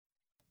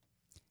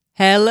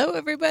Hello,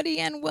 everybody,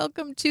 and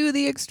welcome to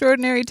the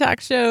Extraordinary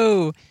Talk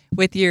Show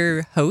with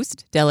your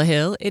host, Della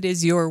Hill. It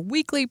is your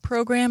weekly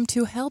program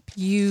to help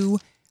you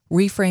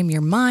reframe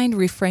your mind,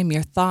 reframe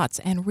your thoughts,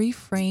 and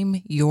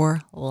reframe your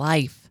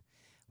life.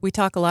 We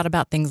talk a lot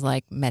about things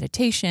like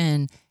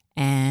meditation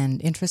and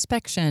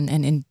introspection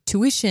and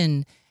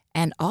intuition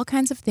and all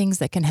kinds of things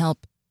that can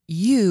help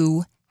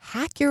you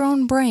hack your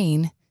own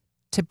brain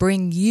to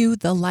bring you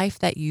the life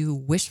that you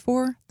wish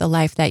for, the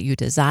life that you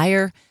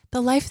desire, the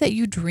life that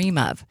you dream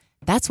of.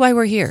 That's why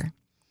we're here.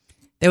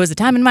 There was a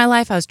time in my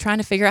life I was trying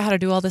to figure out how to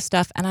do all this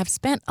stuff, and I've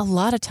spent a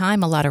lot of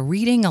time, a lot of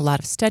reading, a lot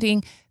of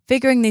studying,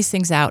 figuring these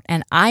things out,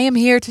 and I am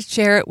here to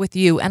share it with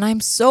you, and I'm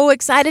so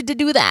excited to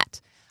do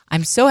that.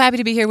 I'm so happy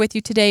to be here with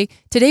you today.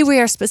 Today we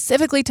are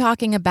specifically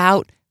talking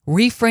about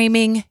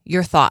reframing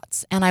your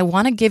thoughts, and I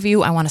want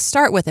to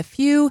start with a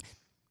few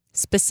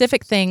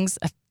specific things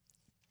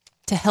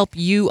to help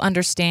you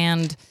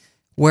understand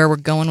where we're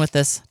going with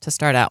this to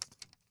start out.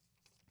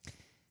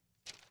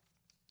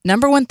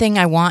 Number one thing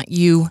I want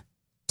you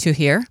to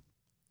hear,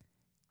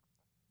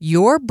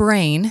 your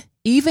brain,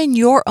 even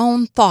your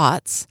own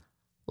thoughts,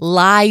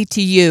 lie to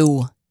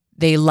you.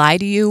 They lie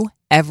to you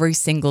every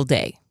single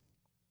day.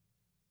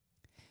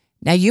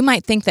 Now, you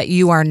might think that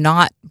you are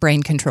not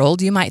brain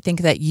controlled. You might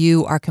think that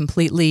you are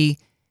completely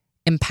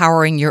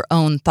empowering your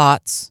own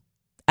thoughts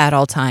at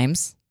all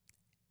times.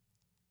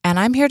 And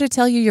I'm here to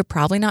tell you you're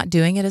probably not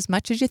doing it as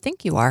much as you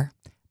think you are,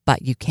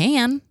 but you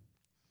can.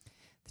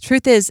 The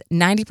truth is,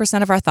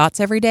 90% of our thoughts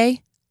every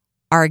day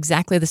are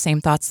exactly the same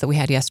thoughts that we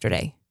had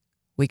yesterday.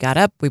 We got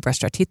up, we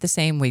brushed our teeth the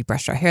same, we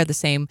brushed our hair the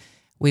same,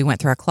 we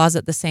went through our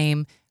closet the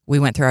same, we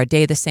went through our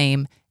day the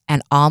same,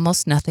 and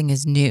almost nothing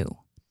is new.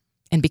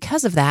 And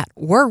because of that,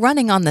 we're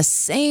running on the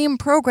same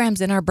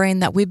programs in our brain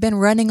that we've been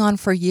running on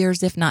for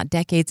years, if not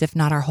decades, if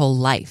not our whole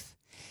life.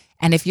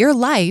 And if your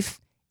life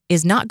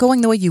is not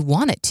going the way you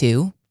want it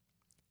to,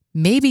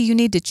 maybe you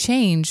need to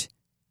change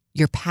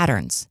your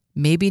patterns.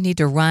 Maybe you need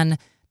to change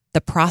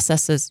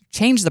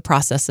the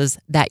processes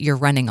that you're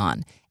running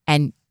on.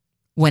 And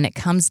when it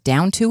comes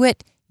down to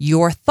it,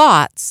 your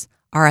thoughts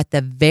are at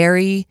the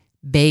very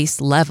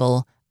base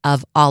level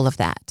of all of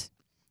that.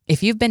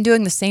 If you've been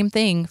doing the same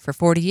thing for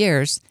 40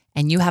 years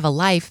and you have a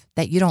life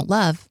that you don't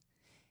love,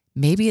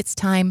 maybe it's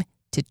time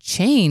to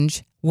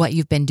change what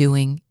you've been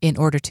doing in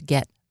order to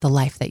get the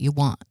life that you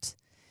want.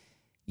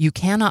 You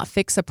cannot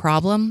fix a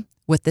problem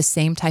with the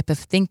same type of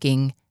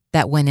thinking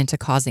that went into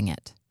causing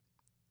it.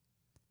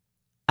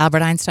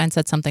 Albert Einstein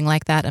said something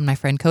like that, and my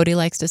friend Cody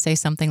likes to say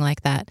something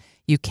like that.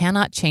 You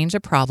cannot change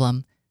a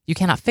problem, you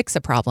cannot fix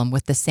a problem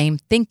with the same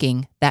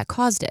thinking that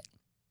caused it.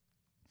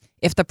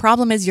 If the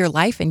problem is your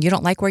life and you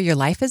don't like where your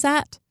life is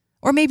at,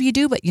 or maybe you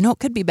do, but you know it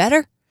could be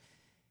better,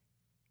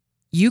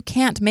 you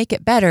can't make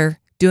it better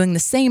doing the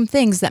same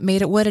things that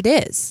made it what it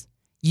is.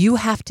 You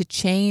have to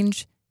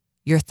change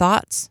your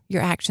thoughts,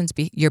 your actions,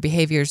 your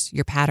behaviors,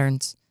 your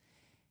patterns.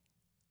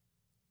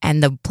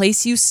 And the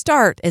place you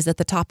start is at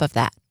the top of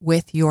that,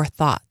 with your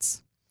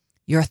thoughts.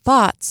 Your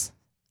thoughts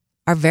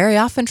are very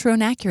often true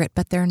and accurate,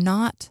 but they're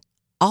not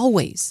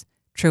always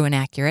true and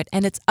accurate.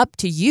 And it's up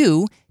to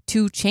you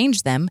to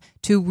change them,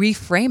 to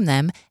reframe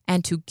them,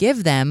 and to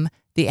give them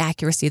the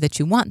accuracy that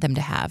you want them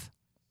to have.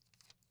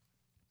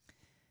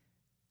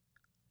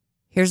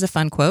 Here's a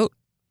fun quote,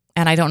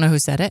 and I don't know who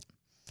said it.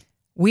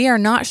 We are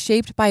not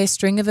shaped by a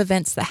string of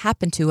events that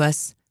happen to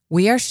us.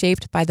 We are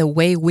shaped by the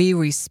way we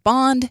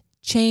respond,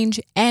 change,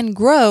 and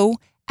grow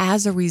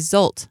as a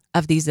result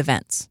of these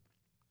events.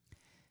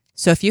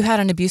 So if you had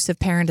an abusive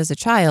parent as a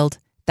child,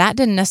 that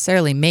didn't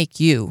necessarily make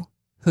you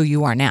who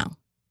you are now,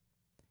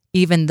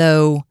 even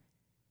though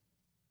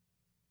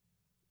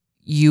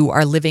you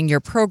are living your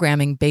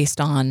programming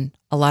based on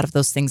a lot of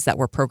those things that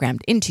were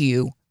programmed into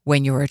you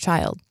when you were a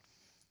child.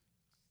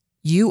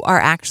 You are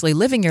actually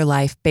living your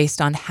life based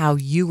on how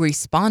you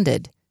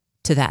responded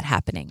to that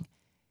happening,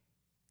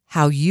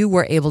 how you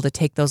were able to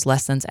take those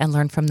lessons and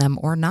learn from them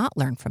or not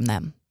learn from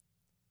them,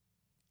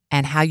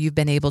 and how you've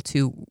been able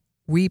to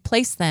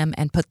replace them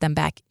and put them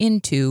back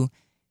into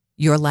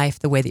your life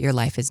the way that your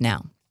life is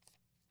now.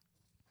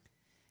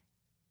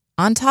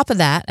 On top of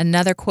that,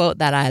 another quote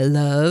that I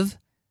love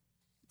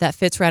that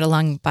fits right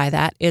along by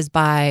that is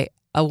by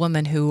a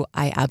woman who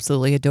I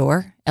absolutely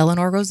adore,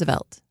 Eleanor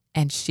Roosevelt.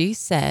 And she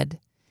said,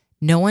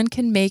 "No one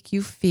can make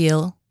you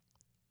feel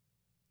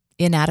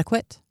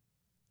inadequate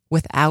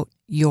without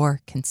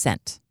your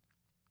consent."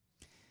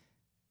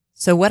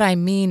 So what I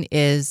mean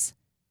is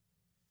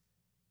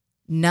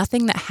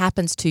nothing that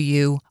happens to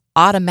you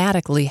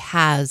automatically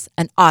has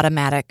an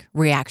automatic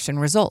reaction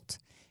result.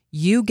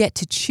 You get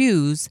to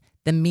choose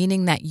the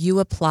meaning that you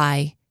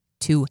apply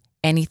to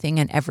anything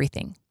and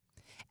everything.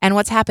 And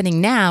what's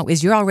happening now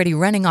is you're already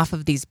running off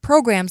of these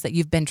programs that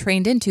you've been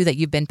trained into, that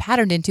you've been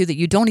patterned into, that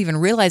you don't even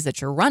realize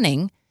that you're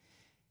running,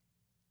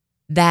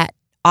 that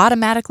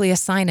automatically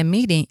assign a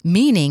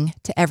meaning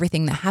to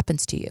everything that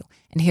happens to you.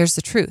 And here's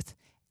the truth.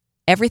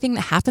 Everything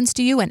that happens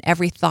to you and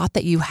every thought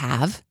that you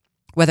have,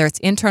 whether it's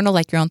internal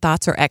like your own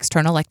thoughts or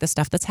external like the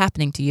stuff that's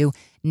happening to you,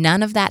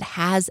 none of that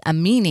has a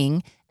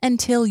meaning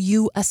until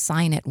you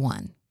assign it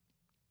one.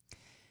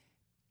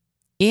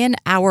 In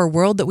our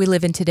world that we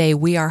live in today,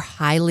 we are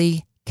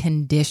highly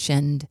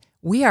conditioned.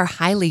 We are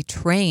highly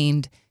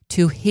trained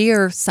to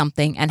hear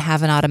something and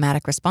have an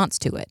automatic response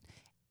to it.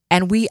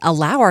 And we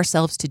allow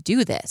ourselves to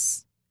do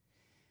this.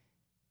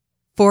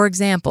 For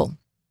example,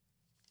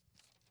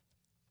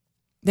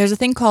 there's a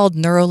thing called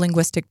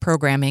neuro-linguistic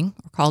programming,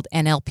 or called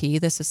NLP.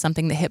 This is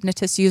something that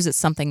hypnotists use. It's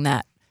something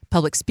that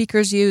public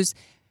speakers use.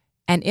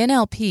 And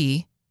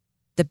NLP,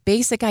 the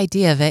basic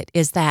idea of it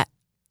is that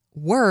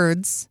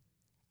words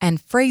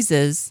and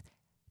phrases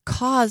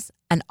cause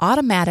an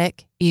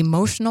automatic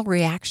emotional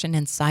reaction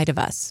inside of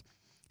us.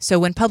 So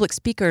when public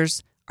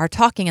speakers are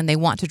talking and they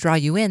want to draw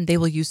you in, they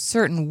will use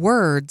certain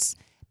words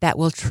that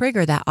will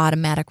trigger that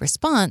automatic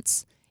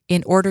response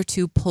in order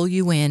to pull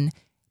you in,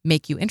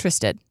 make you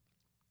interested.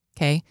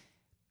 Okay?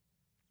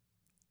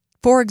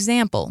 For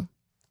example,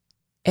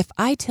 if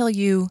I tell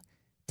you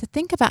to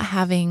think about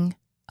having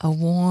a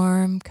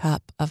warm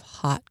cup of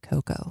hot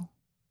cocoa,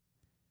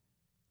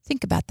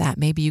 think about that.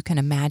 Maybe you can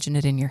imagine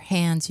it in your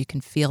hands. You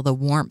can feel the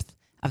warmth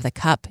of the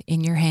cup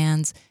in your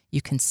hands.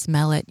 You can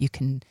smell it. You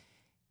can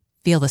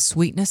feel the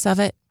sweetness of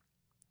it.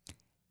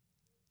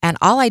 And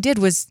all I did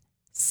was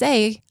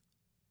say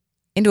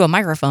into a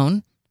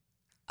microphone,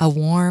 a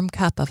warm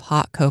cup of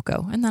hot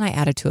cocoa. And then I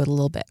added to it a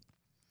little bit.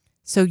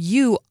 So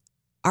you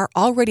are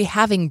already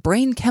having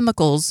brain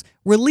chemicals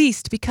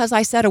released because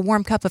I said a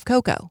warm cup of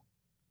cocoa.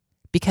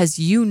 Because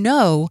you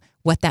know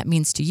what that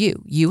means to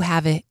you. You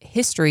have a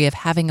history of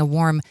having a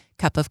warm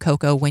cup of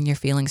cocoa when you're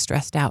feeling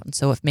stressed out. And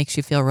so it makes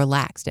you feel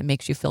relaxed. It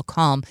makes you feel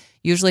calm.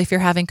 Usually if you're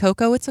having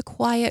cocoa, it's a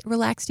quiet,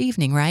 relaxed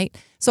evening, right?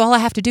 So all I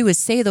have to do is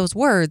say those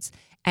words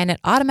and it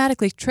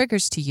automatically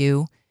triggers to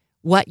you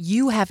what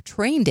you have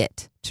trained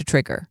it to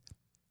trigger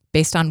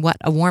based on what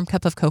a warm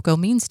cup of cocoa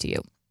means to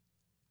you.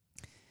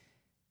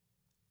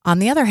 On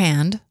the other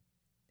hand,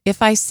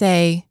 if I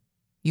say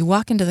you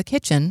walk into the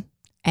kitchen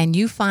and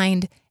you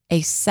find a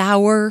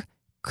sour,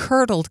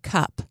 curdled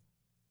cup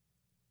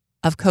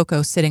of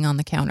cocoa sitting on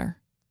the counter,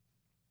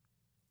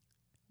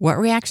 what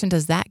reaction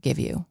does that give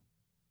you?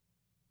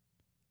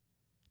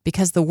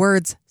 Because the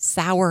words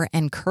sour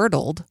and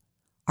curdled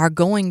are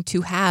going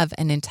to have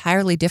an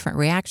entirely different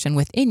reaction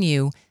within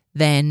you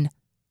than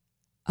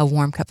a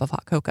warm cup of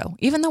hot cocoa.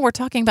 Even though we're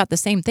talking about the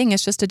same thing,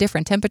 it's just a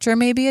different temperature,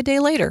 maybe a day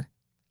later.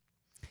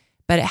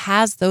 But it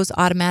has those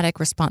automatic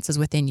responses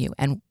within you.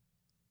 And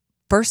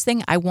first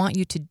thing I want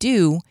you to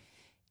do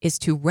is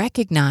to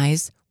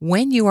recognize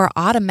when you are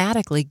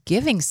automatically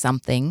giving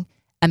something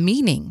a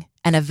meaning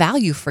and a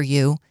value for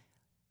you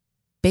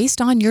based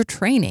on your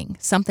training,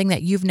 something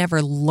that you've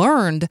never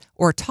learned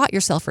or taught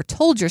yourself or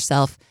told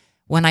yourself,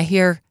 when I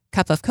hear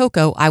cup of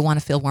cocoa, I want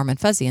to feel warm and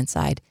fuzzy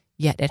inside,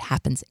 yet it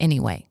happens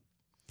anyway.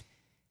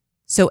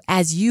 So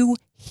as you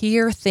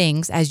hear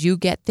things, as you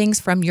get things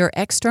from your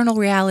external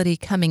reality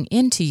coming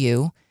into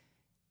you,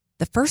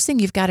 the first thing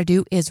you've got to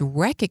do is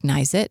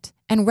recognize it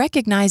and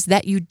recognize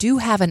that you do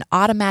have an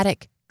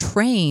automatic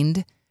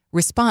trained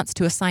response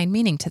to assign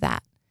meaning to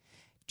that.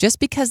 Just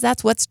because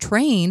that's what's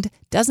trained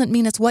doesn't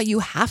mean it's what you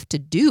have to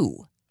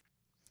do.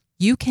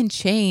 You can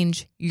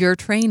change your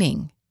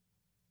training.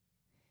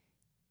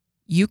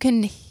 You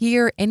can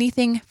hear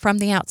anything from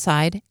the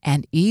outside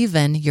and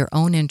even your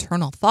own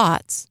internal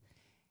thoughts,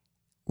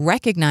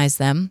 recognize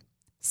them,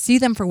 see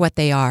them for what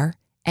they are,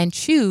 and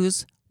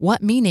choose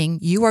what meaning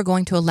you are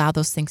going to allow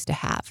those things to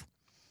have.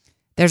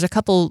 There's a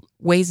couple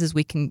ways as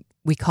we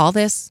call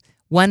this.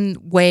 One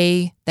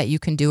way that you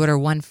can do it, or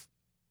one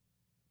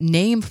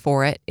name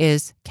for it,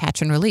 is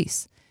catch and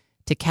release.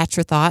 To catch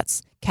your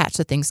thoughts, catch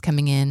the things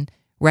coming in,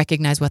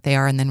 recognize what they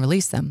are, and then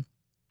release them.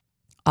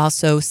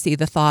 Also, see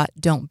the thought,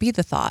 don't be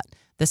the thought.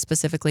 This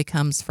specifically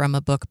comes from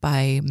a book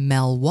by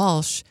Mel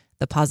Walsh,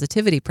 The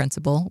Positivity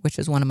Principle, which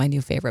is one of my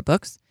new favorite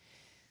books.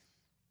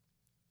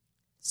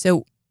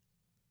 So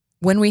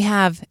when we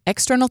have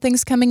external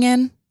things coming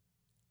in,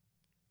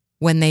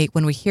 when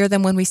we hear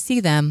them, when we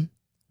see them,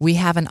 we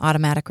have an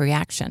automatic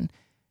reaction.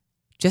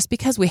 Just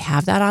because we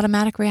have that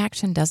automatic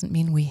reaction doesn't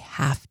mean we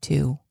have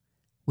to.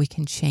 We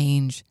can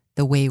change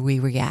the way we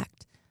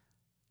react.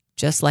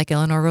 Just like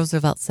Eleanor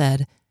Roosevelt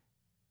said,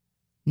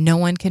 no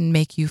one can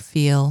make you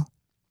feel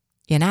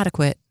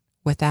inadequate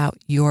without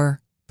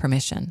your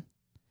permission.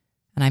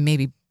 And I may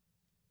be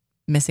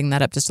messing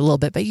that up just a little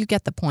bit, but you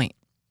get the point.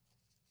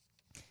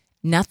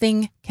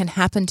 Nothing can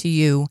happen to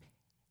you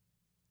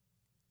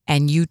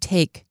and you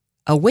take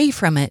away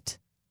from it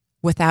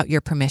without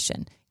your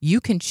permission.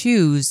 You can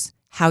choose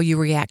how you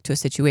react to a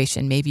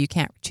situation. Maybe you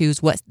can't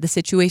choose what the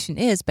situation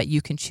is, but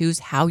you can choose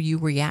how you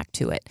react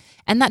to it.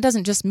 And that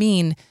doesn't just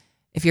mean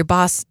if your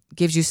boss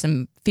gives you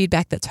some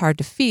feedback that's hard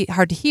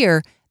to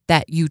hear,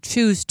 that you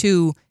choose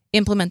to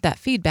implement that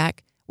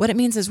feedback. What it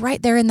means is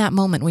right there in that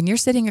moment, when you're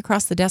sitting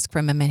across the desk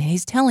from him and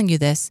he's telling you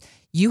this,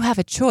 you have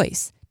a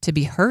choice to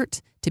be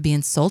hurt, to be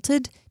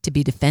insulted, to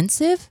be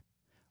defensive,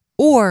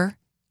 or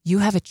you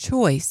have a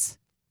choice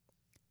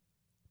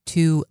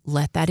to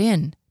let that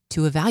in,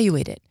 to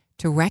evaluate it,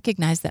 to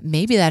recognize that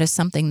maybe that is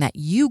something that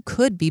you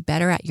could be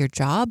better at your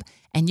job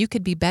and you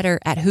could be better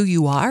at who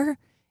you are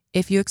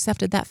if you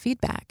accepted that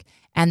feedback.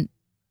 And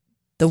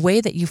the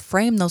way that you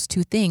frame those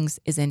two things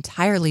is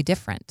entirely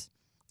different.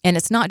 And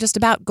it's not just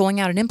about going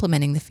out and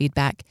implementing the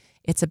feedback.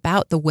 It's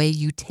about the way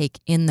you take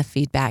in the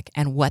feedback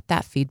and what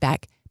that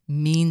feedback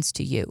means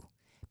to you.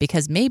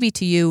 Because maybe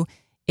to you,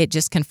 it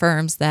just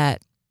confirms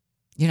that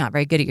you're not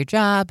very good at your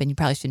job and you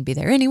probably shouldn't be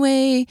there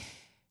anyway.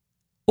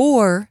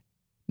 Or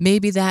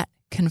maybe that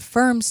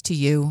confirms to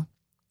you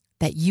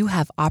that you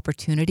have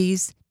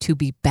opportunities to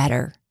be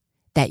better,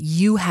 that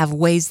you have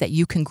ways that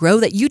you can grow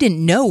that you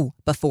didn't know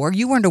before.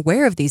 You weren't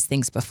aware of these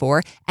things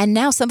before, and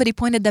now somebody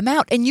pointed them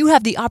out, and you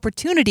have the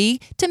opportunity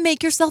to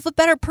make yourself a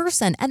better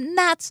person, and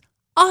that's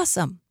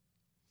awesome.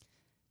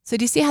 So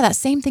do you see how that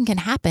same thing can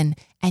happen,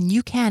 and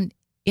you can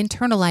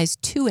internalize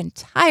two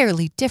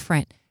entirely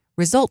different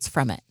results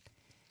from it?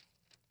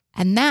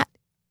 And that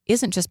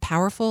isn't just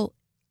powerful,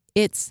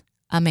 it's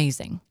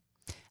amazing.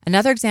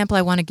 Another example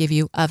I want to give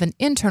you of an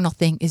internal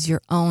thing is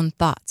your own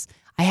thoughts.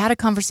 I had a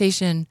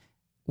conversation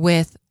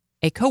with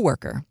a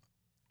coworker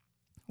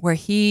where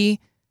we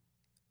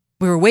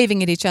were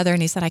waving at each other,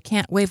 and he said, I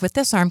can't wave with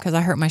this arm because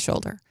I hurt my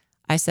shoulder.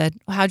 I said,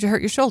 well, how'd you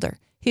hurt your shoulder?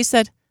 He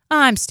said,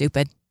 I'm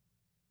stupid.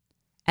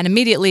 And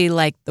immediately,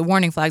 like, the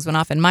warning flags went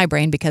off in my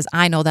brain because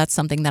I know that's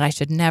something that I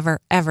should never,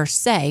 ever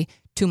say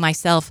to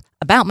myself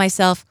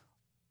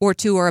or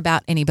to or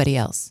about anybody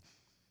else.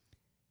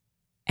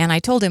 And I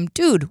told him,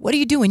 dude, what are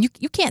you doing?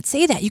 You can't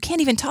say that. You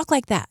can't even talk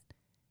like that.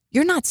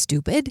 You're not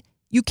stupid.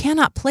 You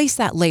cannot place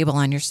that label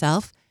on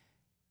yourself.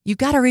 You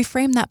got to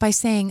reframe that by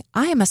saying,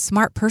 I am a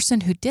smart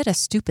person who did a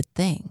stupid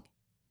thing.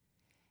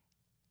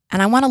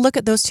 And I want to look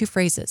at those two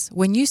phrases.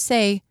 When you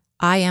say,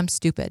 I am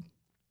stupid,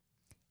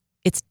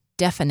 it's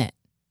definite.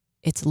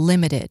 It's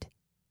limited.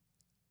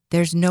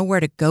 There's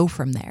nowhere to go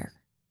from there.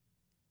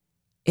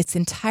 It's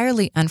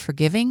entirely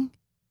unforgiving.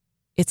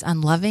 It's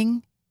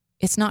unloving.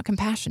 It's not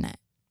compassionate.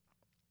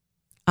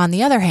 On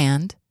the other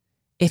hand,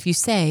 if you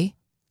say,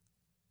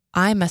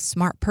 I'm a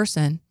smart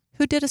person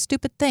who did a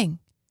stupid thing,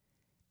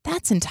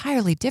 that's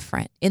entirely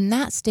different. In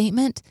that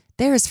statement,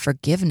 there is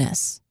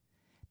forgiveness.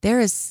 There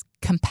is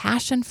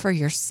compassion for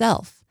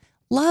yourself,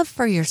 love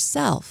for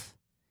yourself.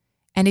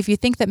 And if you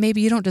think that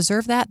maybe you don't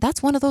deserve that,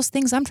 that's one of those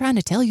things I'm trying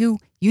to tell you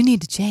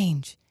need to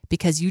change,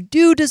 because you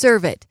do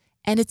deserve it,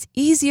 and it's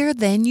easier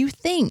than you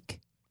think.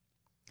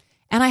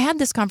 And I had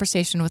this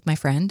conversation with my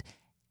friend,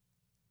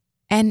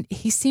 and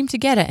he seemed to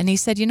get it. And he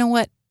said, you know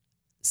what?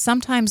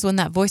 Sometimes when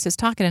that voice is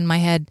talking in my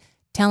head,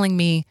 telling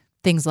me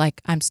things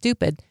like I'm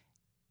stupid,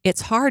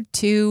 it's hard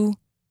to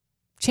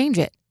change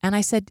it. And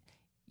I said,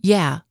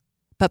 yeah,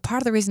 but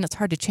part of the reason it's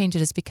hard to change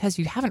it is because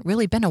you haven't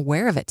really been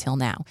aware of it till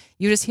now.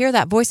 You just hear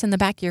that voice in the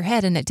back of your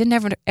head, and it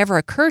didn't ever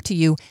occur to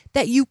you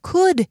that you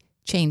could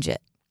change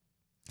it.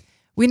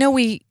 We know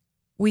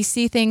we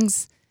see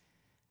things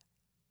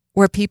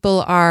where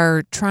people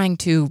are trying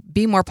to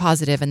be more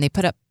positive, and they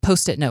put up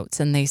Post-it notes,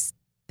 and they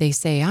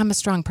say, I'm a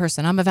strong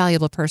person, I'm a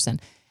valuable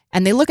person.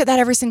 And they look at that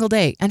every single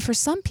day. And for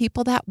some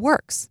people, that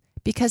works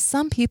because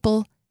some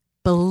people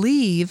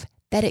believe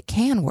that it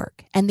can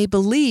work, and they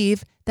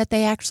believe that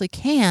they actually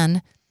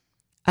can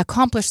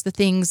accomplish the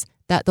things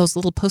that those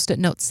little Post-it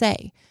notes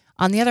say.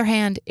 On the other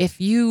hand,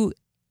 if you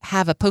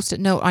have a Post-it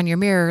note on your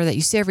mirror that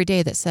you see every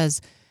day that says,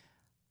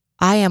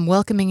 I am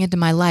welcoming into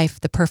my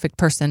life the perfect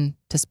person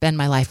to spend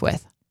my life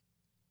with,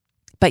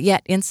 but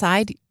yet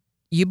inside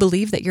you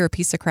believe that you're a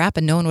piece of crap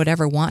and no one would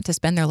ever want to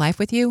spend their life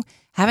with you,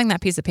 having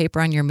that piece of paper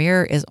on your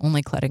mirror is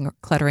only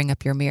cluttering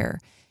up your mirror.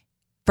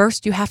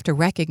 First, you have to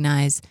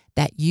recognize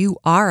that you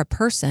are a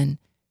person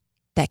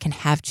that can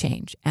have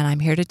change. And I'm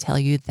here to tell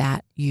you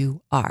that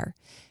you are.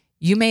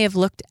 You may have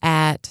looked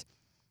at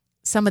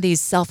some of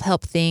these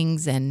self-help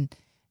things and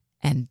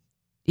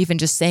even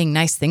just saying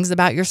nice things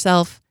about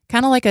yourself,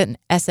 kind of like an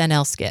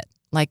SNL skit,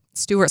 like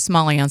Stuart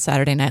Smalley on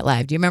Saturday Night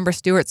Live. Do you remember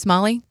Stuart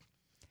Smalley?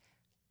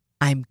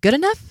 I'm good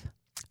enough,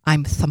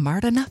 I'm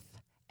smart enough,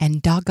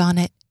 and doggone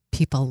it,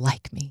 people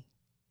like me.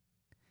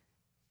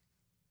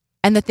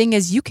 And the thing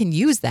is, you can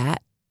use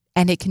that,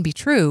 and it can be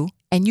true,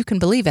 and you can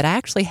believe it. I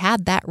actually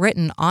had that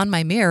written on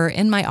my mirror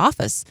in my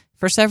office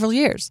for several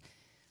years.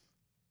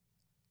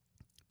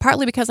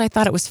 Partly because I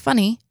thought it was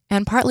funny,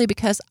 and partly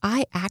because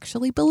I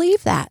actually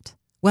believe that.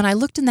 When I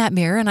looked in that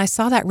mirror and I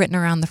saw that written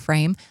around the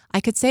frame,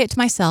 I could say it to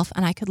myself,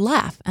 and I could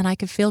laugh, and I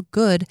could feel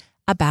good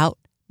about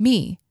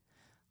me.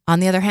 On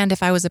the other hand,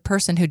 if I was a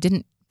person who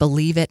didn't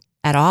believe it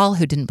at all,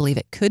 who didn't believe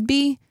it could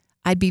be,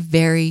 I'd be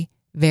very,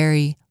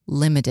 very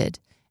limited.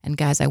 And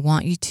guys, I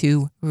want you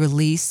to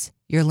release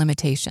your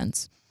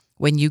limitations.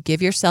 When you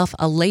give yourself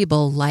a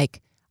label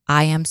like,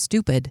 I am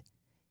stupid,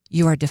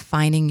 you are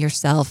defining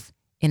yourself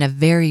in a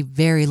very,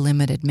 very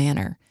limited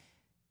manner.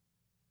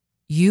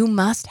 You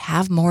must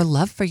have more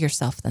love for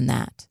yourself than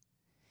that.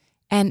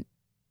 And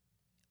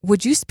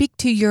would you speak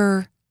to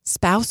your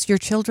spouse, your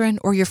children,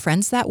 or your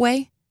friends that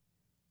way?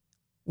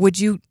 Would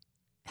you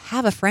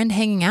have a friend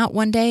hanging out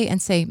one day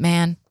and say,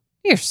 man,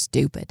 you're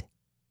stupid,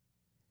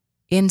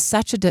 in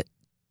such a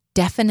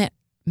definite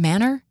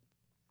manner?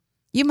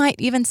 You might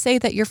even say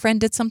that your friend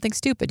did something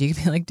stupid. You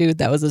could be like, dude,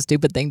 that was a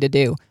stupid thing to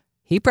do.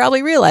 He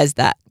probably realized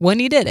that when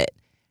he did it.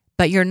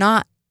 But you're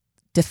not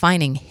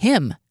defining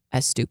him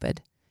as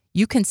stupid.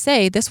 You can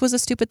say, this was a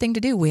stupid thing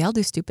to do. We all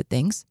do stupid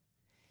things.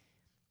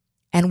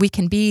 And we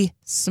can be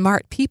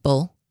smart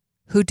people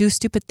who do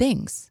stupid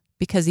things,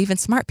 because even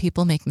smart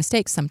people make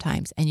mistakes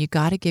sometimes. And you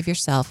got to give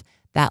yourself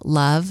that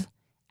love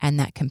and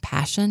that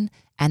compassion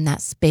and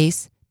that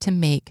space to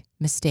make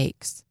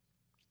mistakes.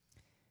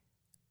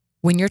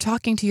 When you're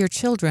talking to your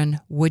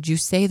children, would you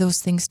say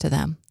those things to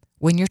them?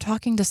 When you're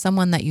talking to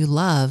someone that you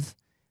love,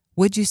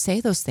 would you say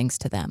those things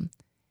to them?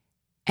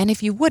 And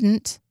if you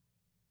wouldn't,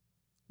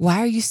 why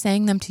are you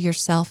saying them to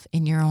yourself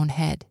in your own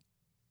head?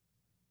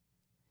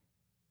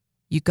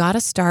 You got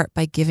to start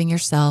by giving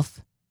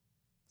yourself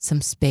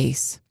some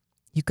space.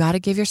 You got to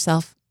give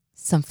yourself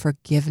some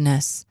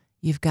forgiveness.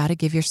 You've got to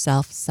give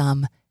yourself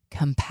some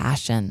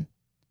compassion.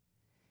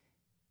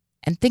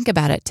 And think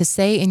about it. To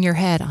say in your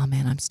head, oh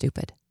man, I'm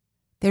stupid.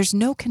 There's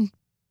no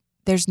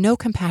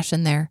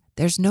compassion there.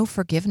 There's no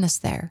forgiveness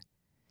there.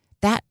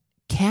 That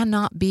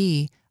cannot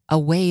be a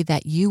way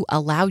that you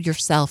allow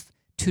yourself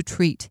to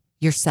treat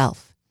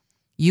yourself.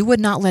 You would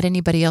not let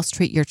anybody else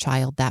treat your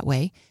child that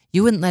way.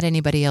 You wouldn't let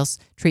anybody else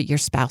treat your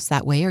spouse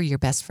that way or your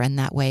best friend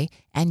that way.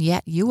 And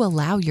yet you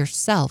allow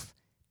yourself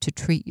to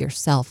treat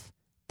yourself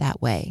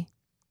that way.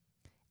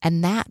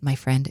 And that, my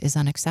friend, is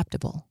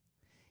unacceptable.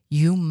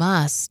 You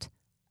must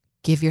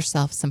give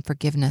yourself some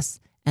forgiveness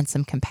and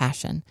some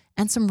compassion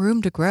and some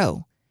room to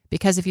grow.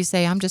 Because if you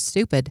say, I'm just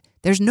stupid,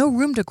 there's no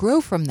room to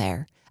grow from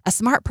there. A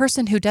smart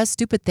person who does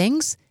stupid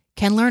things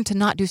can learn to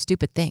not do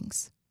stupid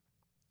things.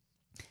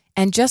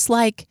 And just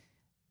like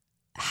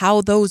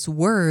how those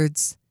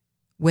words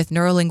with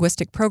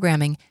neurolinguistic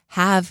programming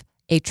have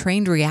a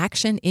trained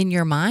reaction in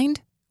your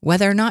mind,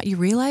 whether or not you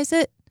realize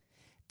it,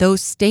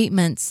 those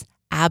statements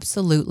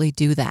absolutely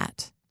do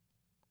that.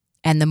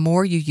 And the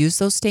more you use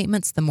those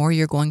statements, the more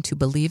you're going to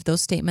believe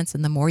those statements,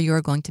 and the more you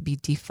are going to be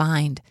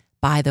defined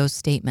by those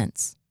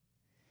statements.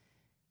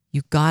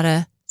 You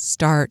gotta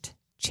start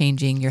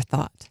changing your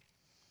thought.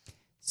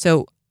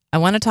 So I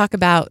want to talk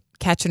about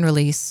catch and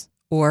release,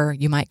 or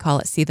you might call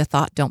it see the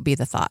thought, don't be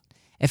the thought.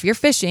 If you're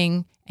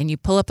fishing and you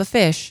pull up a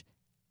fish,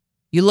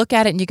 you look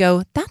at it and you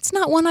go, that's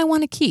not one I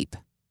want to keep.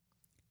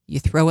 You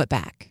throw it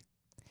back.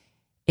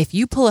 If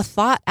you pull a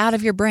thought out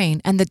of your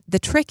brain, and the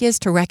trick is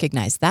to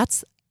recognize,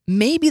 that's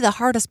maybe the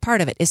hardest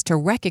part of it, is to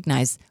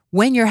recognize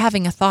when you're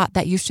having a thought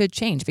that you should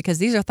change, because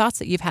these are thoughts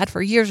that you've had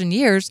for years and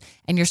years,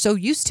 and you're so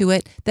used to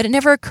it that it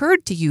never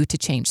occurred to you to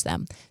change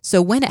them.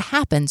 So when it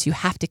happens, you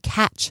have to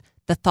catch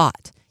the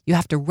thought. You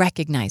have to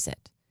recognize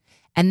it.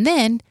 And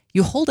then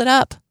you hold it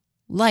up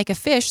like a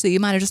fish that you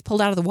might have just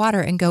pulled out of the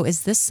water and go,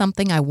 is this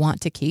something I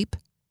want to keep?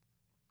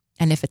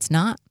 And if it's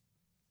not,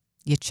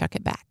 you chuck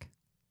it back.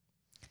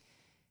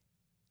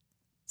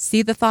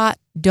 See the thought,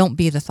 don't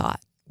be the thought.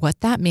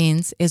 What that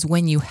means is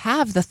when you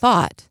have the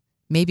thought,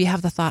 maybe you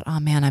have the thought, oh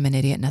man, I'm an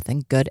idiot,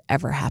 nothing good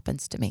ever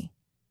happens to me.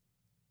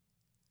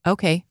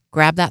 Okay,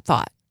 grab that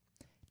thought.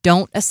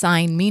 Don't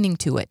assign meaning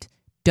to it.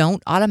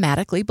 Don't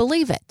automatically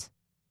believe it.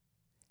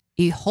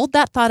 You hold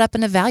that thought up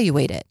and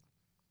evaluate it.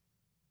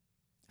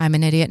 I'm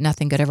an idiot,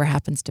 nothing good ever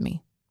happens to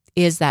me.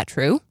 Is that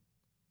true?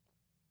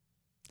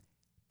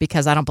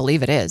 Because I don't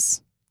believe it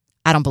is.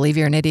 I don't believe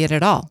you're an idiot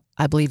at all.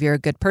 I believe you're a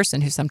good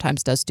person who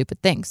sometimes does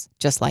stupid things,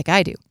 just like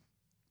I do.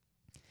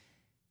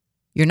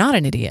 You're not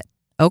an idiot.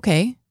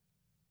 Okay.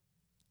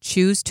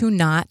 Choose to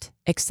not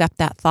accept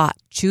that thought.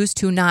 Choose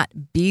to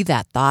not be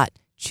that thought.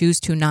 Choose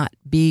to not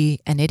be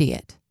an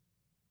idiot.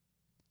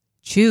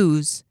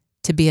 Choose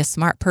to be a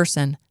smart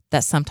person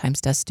that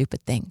sometimes does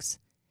stupid things.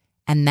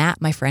 And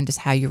that, my friend, is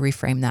how you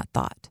reframe that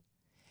thought.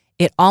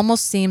 It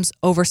almost seems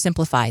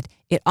oversimplified.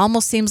 It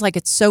almost seems like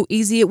it's so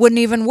easy it wouldn't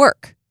even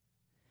work.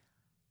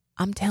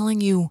 I'm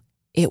telling you,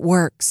 it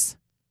works.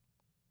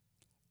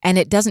 And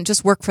it doesn't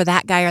just work for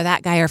that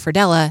guy or for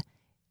Della.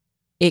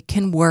 It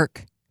can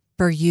work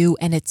for you.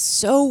 And it's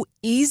so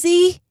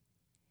easy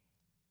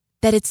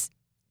that it's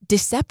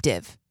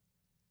deceptive.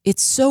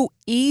 It's so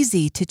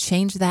easy to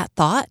change that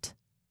thought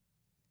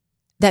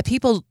that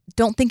people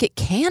don't think it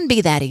can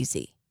be that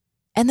easy.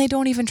 And they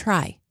don't even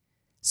try.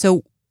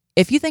 So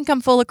if you think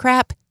I'm full of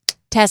crap,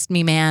 test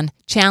me, man.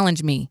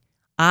 Challenge me.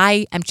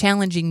 I am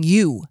challenging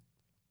you.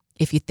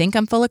 If you think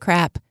I'm full of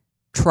crap,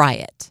 try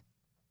it.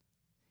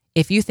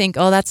 If you think,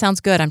 oh, that sounds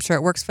good, I'm sure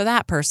it works for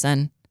that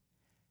person,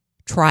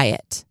 try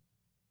it.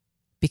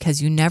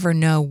 Because you never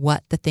know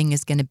what the thing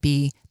is going to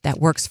be that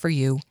works for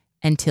you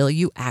until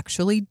you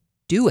actually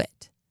do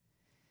it.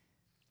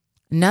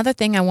 Another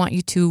thing I want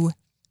you to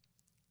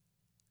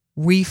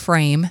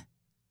reframe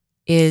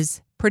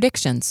is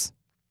predictions.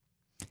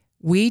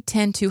 We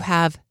tend to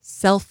have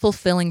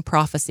self-fulfilling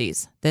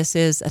prophecies. This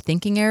is a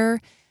thinking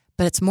error,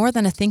 but it's more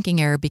than a thinking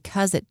error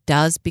because it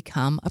does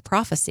become a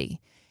prophecy.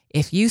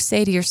 If you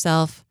say to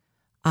yourself,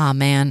 oh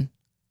man,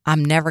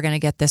 I'm never going to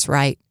get this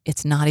right,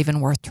 it's not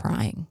even worth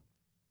trying.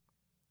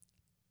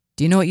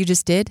 Do you know what you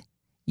just did?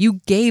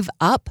 You gave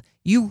up.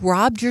 You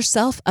robbed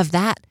yourself of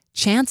that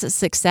chance at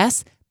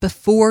success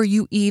before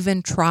you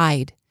even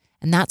tried.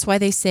 And that's why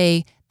they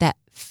say that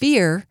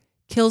fear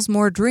kills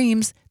more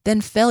dreams than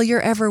failure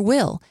ever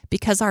will,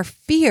 because our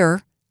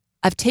fear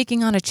of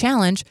taking on a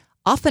challenge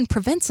often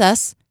prevents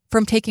us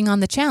from taking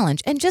on the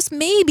challenge. And just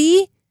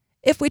maybe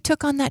if we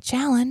took on that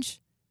challenge,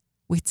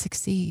 we'd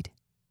succeed.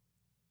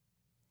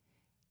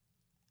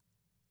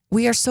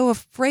 We are so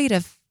afraid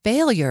of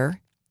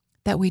failure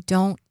that we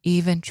don't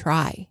even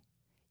try.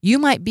 You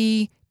might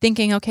be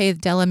thinking, okay,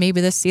 Della, maybe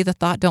this see the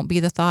thought, don't be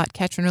the thought,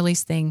 catch and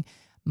release thing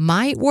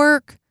might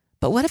work,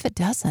 but what if it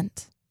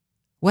doesn't?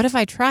 What if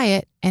I try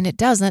it and it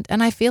doesn't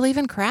and I feel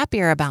even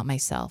crappier about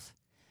myself?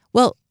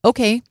 Well,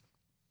 okay,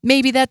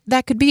 maybe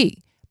that could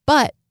be.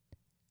 But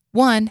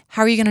one,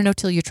 how are you going to know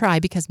till you try?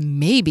 Because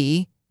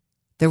maybe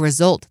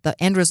the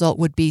end result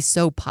would be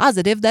so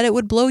positive that it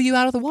would blow you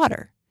out of the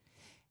water.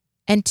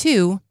 And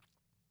two,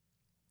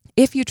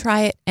 if you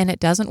try it and it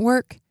doesn't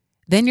work,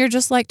 then you're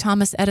just like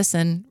Thomas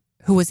Edison,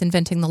 who was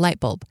inventing the light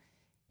bulb.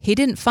 He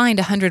didn't find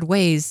 100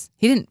 ways.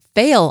 He didn't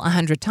fail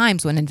 100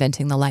 times when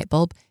inventing the light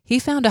bulb. He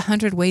found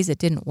 100 ways it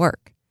didn't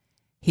work.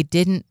 He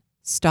didn't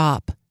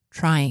stop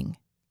trying.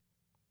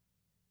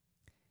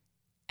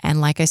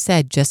 And like I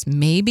said, just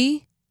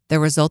maybe the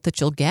result that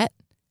you'll get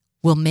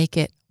will make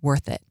it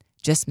worth it.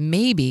 Just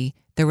maybe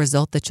the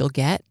result that you'll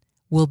get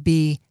will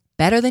be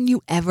better than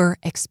you ever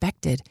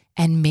expected.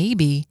 And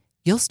maybe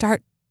you'll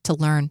start to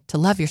learn to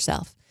love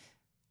yourself.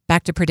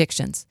 Back to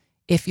predictions.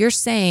 If you're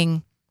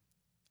saying,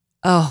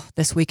 oh,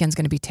 this weekend's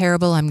going to be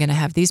terrible. I'm going to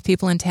have these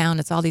people in town.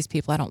 It's all these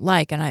people I don't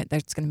like, and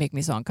it's going to make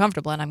me so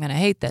uncomfortable, and I'm going to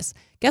hate this.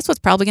 Guess what's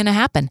probably going to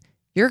happen?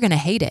 You're going to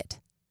hate it.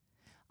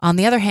 On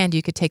the other hand,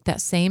 you could take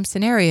that same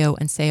scenario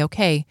and say,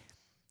 okay,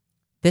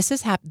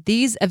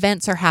 these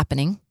events are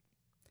happening.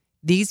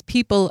 These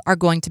people are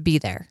going to be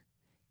there.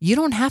 You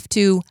don't have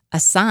to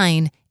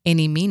assign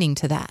any meaning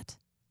to that.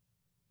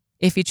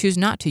 If you choose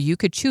not to, you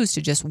could choose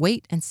to just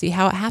wait and see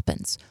how it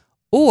happens.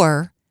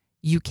 Or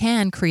you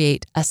can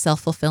create a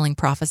self-fulfilling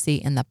prophecy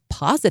in the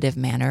positive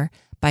manner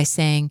by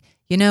saying,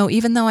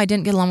 even though I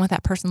didn't get along with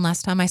that person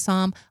last time I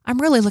saw them, I'm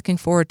really looking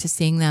forward to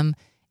seeing them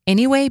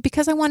anyway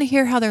because I want to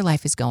hear how their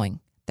life is going.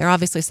 They're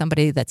obviously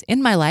somebody that's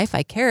in my life.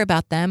 I care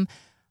about them.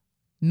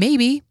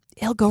 Maybe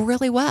it'll go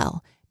really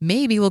well.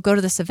 Maybe we'll go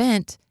to this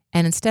event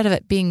and instead of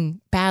it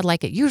being bad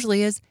like it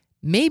usually is,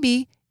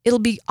 maybe it'll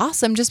be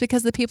awesome just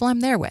because of the people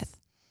I'm there with.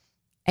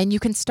 And you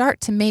can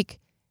start to make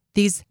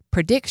these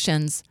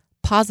predictions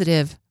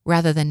positive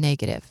rather than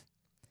negative.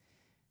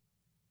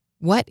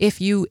 What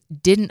if you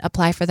didn't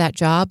apply for that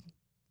job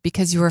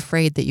because you were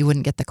afraid that you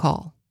wouldn't get the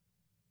call?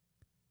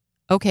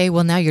 Okay,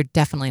 well, now you're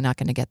definitely not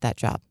going to get that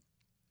job.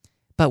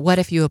 But what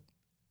if you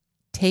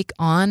take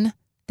on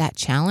that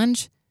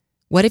challenge?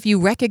 What if you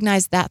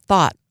recognize that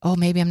thought, oh,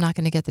 maybe I'm not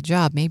going to get the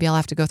job. Maybe I'll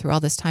have to go through all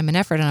this time and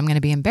effort and I'm going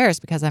to be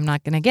embarrassed because I'm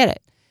not going to get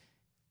it.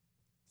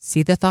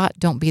 See the thought,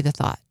 don't be the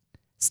thought.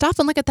 Stop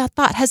and look at that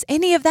thought. Has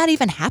any of that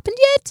even happened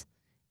yet?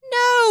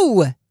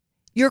 No.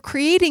 You're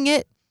creating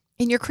it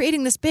and you're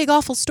creating this big,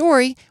 awful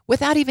story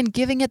without even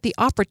giving it the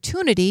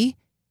opportunity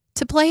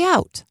to play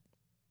out.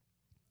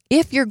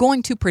 If you're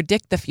going to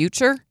predict the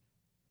future,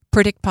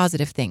 predict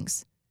positive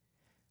things.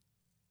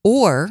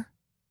 Or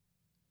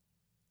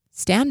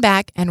stand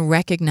back and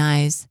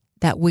recognize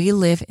that we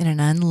live in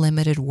an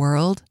unlimited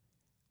world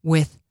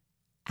with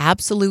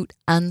absolute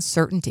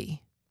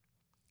uncertainty.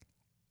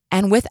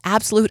 And with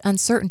absolute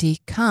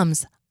uncertainty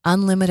comes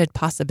unlimited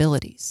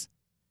possibilities.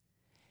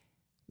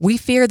 We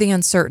fear the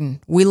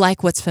uncertain. We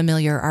like what's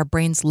familiar. Our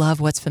brains love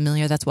what's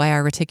familiar. That's why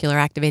our reticular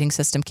activating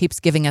system keeps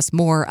giving us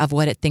more of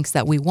what it thinks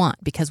that we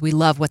want, because we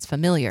love what's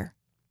familiar.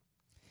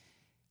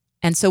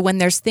 And so when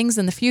there's things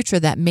in the future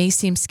that may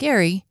seem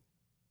scary,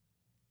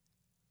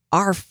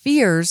 our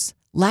fears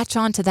latch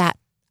onto that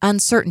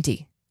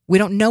uncertainty. We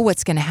don't know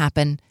what's going to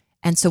happen,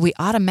 and so we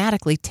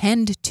automatically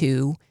tend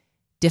to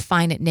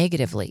define it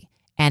negatively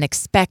and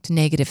expect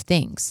negative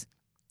things.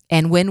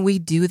 And when we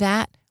do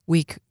that,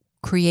 we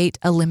create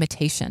a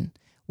limitation.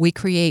 We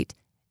create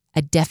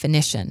a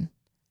definition.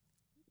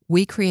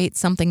 We create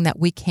something that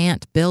we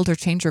can't build or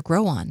change or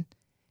grow on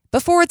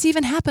before it's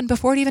even happened,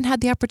 before it even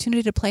had the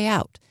opportunity to play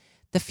out.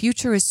 The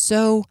future is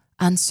so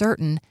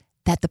uncertain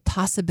that the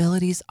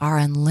possibilities are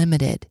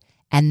unlimited.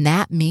 And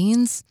that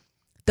means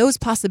those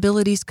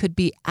possibilities could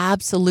be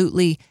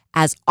absolutely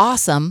as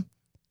awesome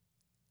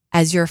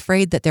as you're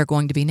afraid that they're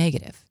going to be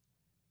negative.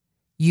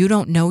 You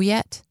don't know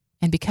yet.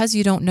 And because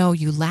you don't know,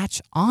 you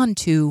latch on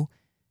to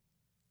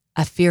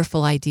a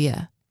fearful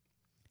idea.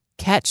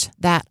 Catch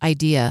that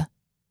idea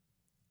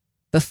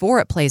before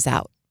it plays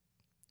out.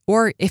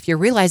 Or if you're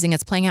realizing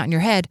it's playing out in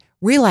your head,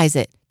 realize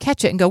it,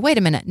 catch it and go, wait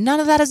a minute, none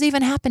of that has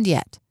even happened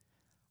yet.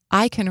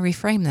 I can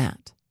reframe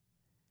that.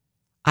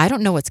 I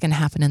don't know what's going to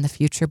happen in the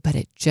future, but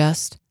it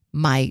just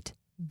might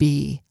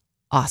be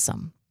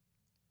awesome.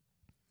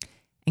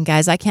 And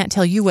guys, I can't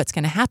tell you what's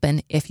going to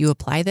happen if you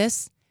apply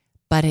this,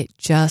 but it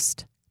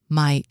just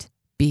might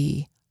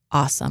be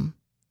awesome.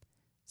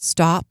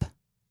 Stop,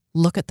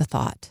 look at the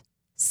thought,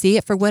 see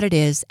it for what it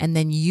is, and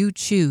then you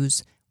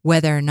choose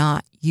whether or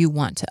not you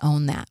want to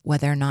own that,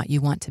 whether or not you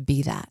want to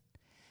be that.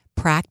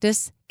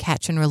 practice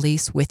catch and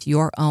release with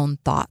your own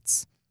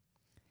thoughts.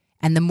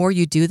 And the more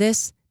you do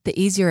this, the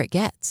easier it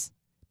gets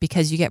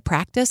because you get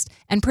practiced,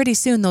 and pretty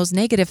soon those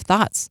negative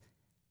thoughts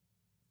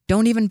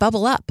don't even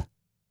bubble up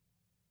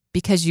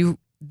because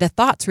the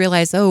thoughts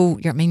realize,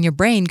 your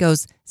brain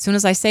goes, as soon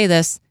as I say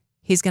this,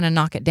 he's going to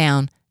knock it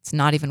down. It's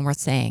not even worth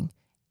saying.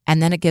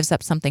 And then it gives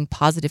up something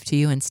positive to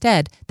you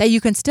instead that you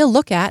can still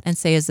look at and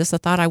say, is this a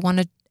thought I want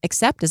to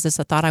accept? Is this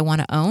a thought I want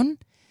to own?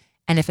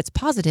 And if it's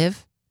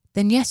positive,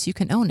 then yes, you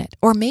can own it.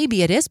 Or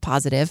maybe it is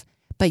positive,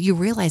 but you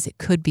realize it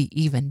could be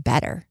even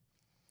better.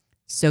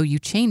 So you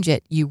change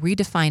it, you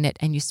redefine it,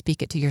 and you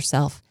speak it to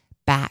yourself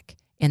back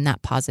in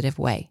that positive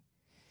way.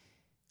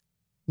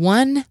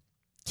 One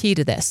key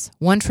to this,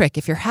 one trick,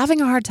 if you're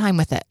having a hard time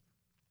with it,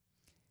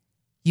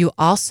 you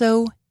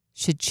also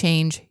should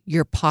change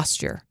your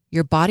posture.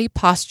 Your body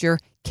posture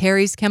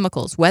carries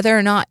chemicals, whether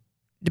or not,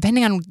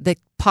 depending on the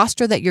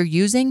posture that you're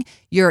using,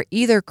 you're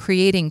either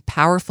creating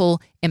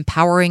powerful,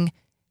 empowering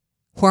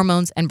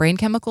hormones and brain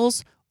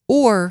chemicals,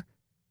 or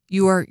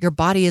your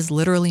body is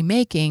literally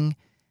making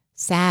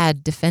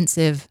sad,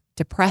 defensive,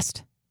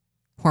 depressed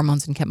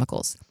hormones and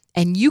chemicals.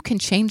 And you can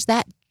change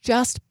that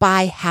just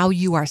by how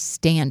you are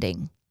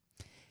standing.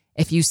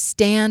 If you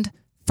stand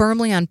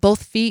firmly on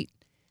both feet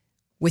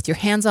with your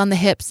hands on the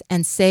hips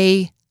and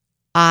say,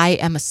 I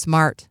am a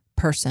smart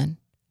person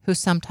who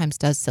sometimes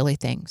does silly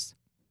things,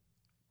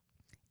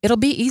 it'll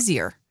be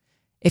easier.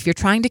 If you're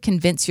trying to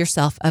convince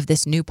yourself of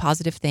this new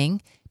positive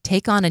thing,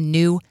 take on a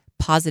new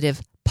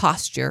positive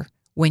posture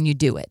when you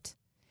do it,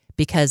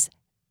 because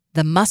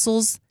the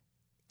muscles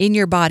in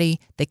your body,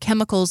 the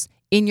chemicals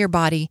in your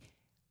body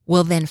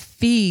will then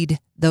feed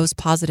those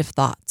positive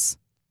thoughts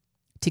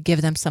to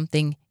give them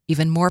something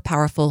even more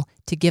powerful,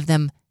 to give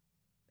them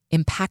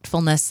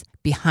impactfulness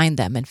behind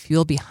them and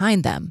fuel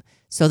behind them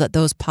so that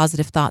those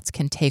positive thoughts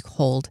can take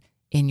hold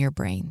in your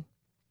brain.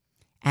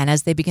 And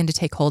as they begin to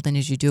take hold, and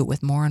as you do it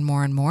with more and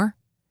more and more,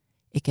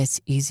 it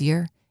gets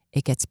easier,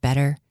 it gets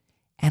better.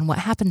 And what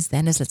happens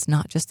then is it's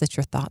not just that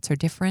your thoughts are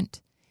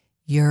different,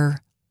 your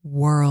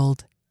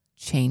world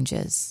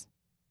changes.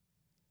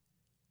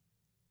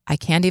 I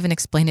can't even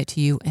explain it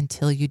to you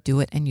until you do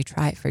it and you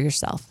try it for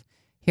yourself.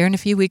 Here in a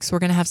few weeks, we're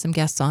going to have some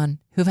guests on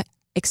who've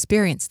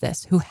experienced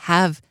this, who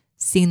have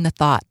seen the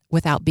thought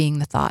without being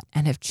the thought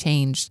and have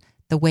changed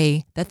the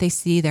way that they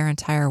see their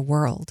entire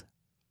world.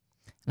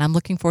 And I'm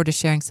looking forward to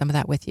sharing some of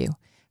that with you.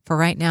 For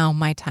right now,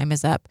 my time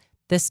is up.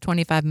 This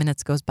 25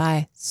 minutes goes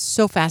by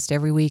so fast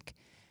every week.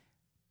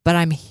 But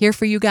I'm here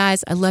for you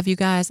guys. I love you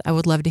guys. I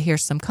would love to hear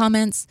some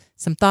comments,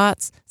 some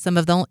thoughts, some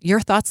of your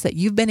thoughts that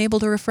you've been able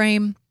to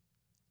reframe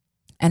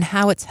and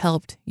how it's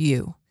helped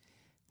you.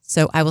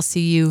 So I will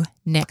see you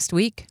next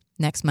week,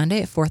 next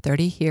Monday at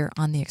 4:30 here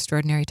on the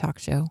Extraordinary Talk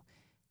Show.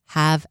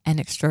 Have an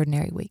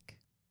extraordinary week.